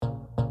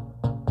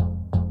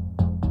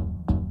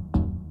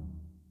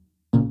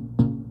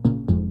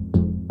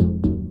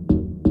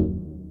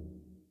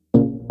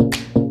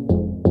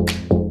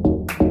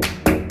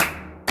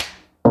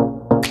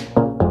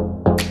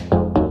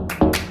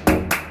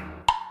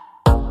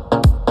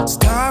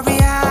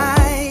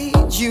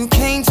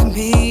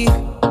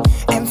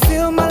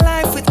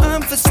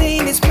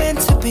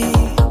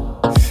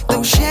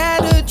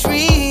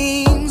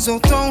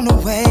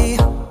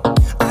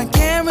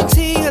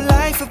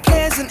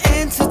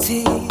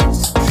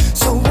possibilities.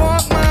 So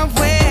walk my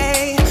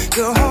way,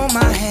 girl, hold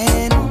my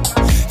hand.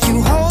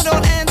 You hold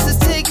all answers,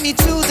 take me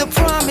to the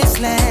promised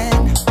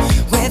land,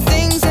 where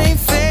things ain't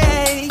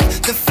fake,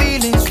 the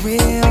feeling's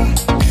real.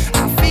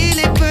 I feel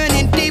it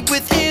burning deep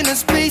within a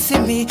space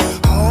in me.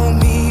 Hold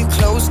me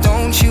close,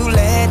 don't you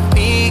let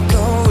me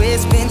go.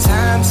 It's been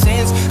time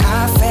since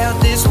I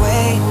felt this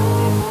way.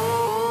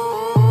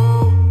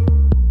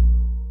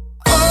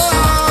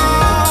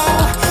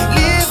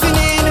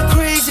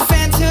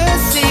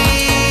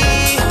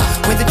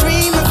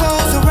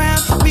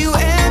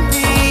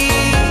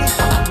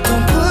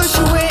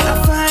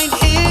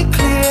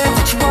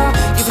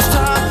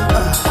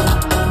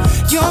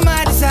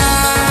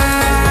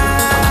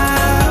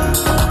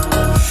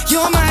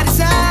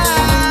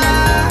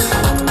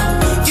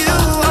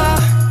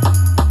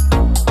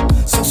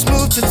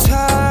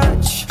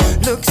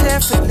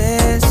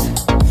 Effortless.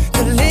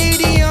 The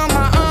lady on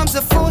my arms,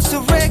 a force to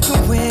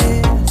reckon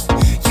with.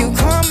 You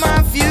caught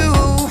my view,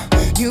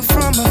 you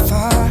from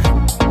afar.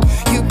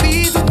 You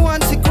be the one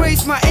to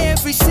grace my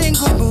every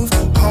single move.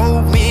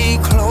 Hold me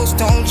close,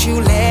 don't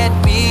you let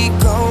me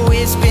go.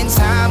 It's been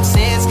time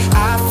since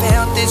I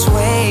felt this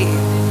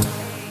way.